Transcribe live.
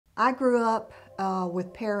I grew up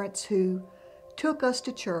with parents who took us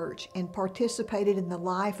to church and participated in the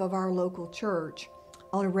life of our local church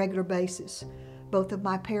on a regular basis. Both of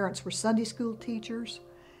my parents were Sunday school teachers.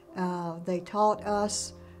 They taught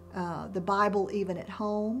us the Bible even at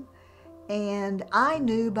home. And I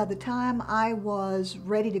knew by the time I was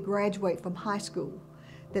ready to graduate from high school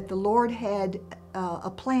that the Lord had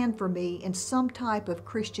a plan for me in some type of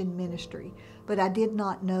Christian ministry, but I did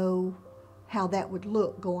not know how that would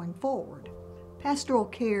look going forward. Pastoral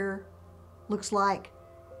care looks like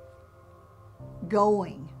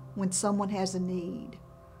going when someone has a need.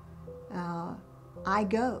 I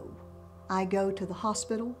go to the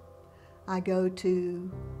hospital. I go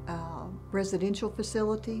to residential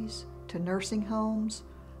facilities, to nursing homes.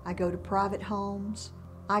 I go to private homes.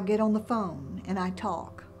 I get on the phone and I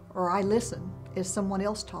talk, or I listen as someone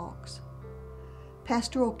else talks.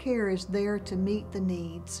 Pastoral care is there to meet the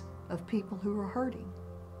needs of people who are hurting.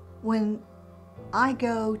 When I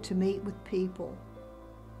go to meet with people,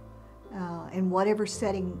 in whatever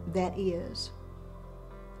setting that is,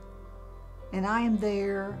 and I am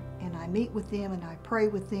there and I meet with them and I pray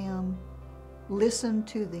with them, listen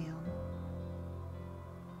to them,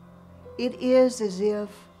 it is as if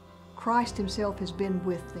Christ Himself has been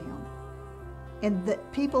with them, and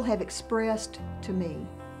that people have expressed to me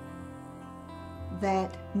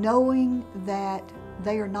that knowing that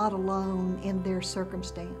they are not alone in their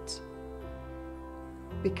circumstance,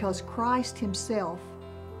 because Christ Himself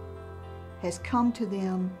has come to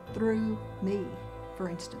them through me, for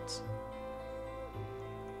instance,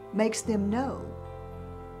 makes them know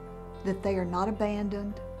that they are not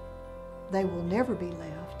abandoned, they will never be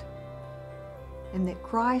left, and that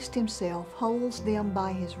Christ Himself holds them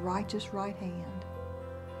by His righteous right hand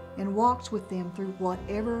and walks with them through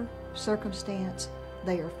whatever circumstance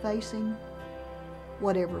they are facing,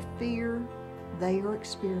 whatever fear they are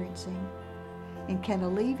experiencing, and can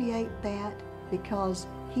alleviate that because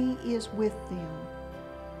He is with them.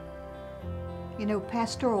 You know,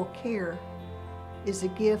 pastoral care is a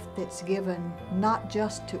gift that's given not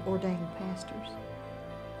just to ordained pastors,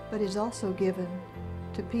 but is also given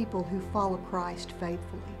to people who follow Christ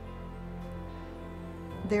faithfully.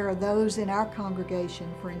 There are those in our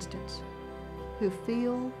congregation, for instance, who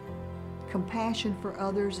feel compassion for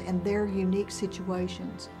others and their unique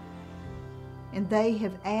situations, and they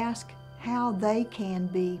have asked how they can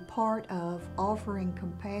be part of offering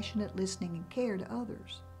compassionate listening and care to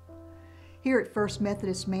others. Here at First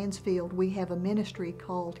Methodist Mansfield, we have a ministry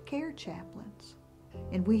called Care Chaplains,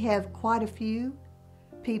 and we have quite a few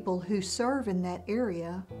people who serve in that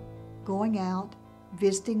area, going out,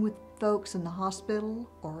 visiting with folks in the hospital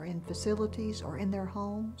or in facilities or in their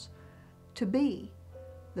homes, to be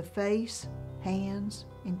the face, hands,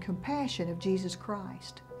 and compassion of Jesus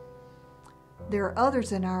Christ. There are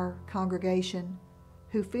others in our congregation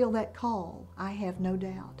who feel that call, I have no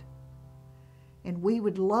doubt. And we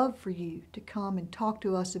would love for you to come and talk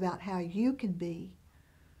to us about how you can be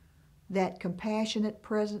that compassionate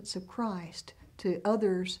presence of Christ to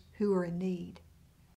others who are in need.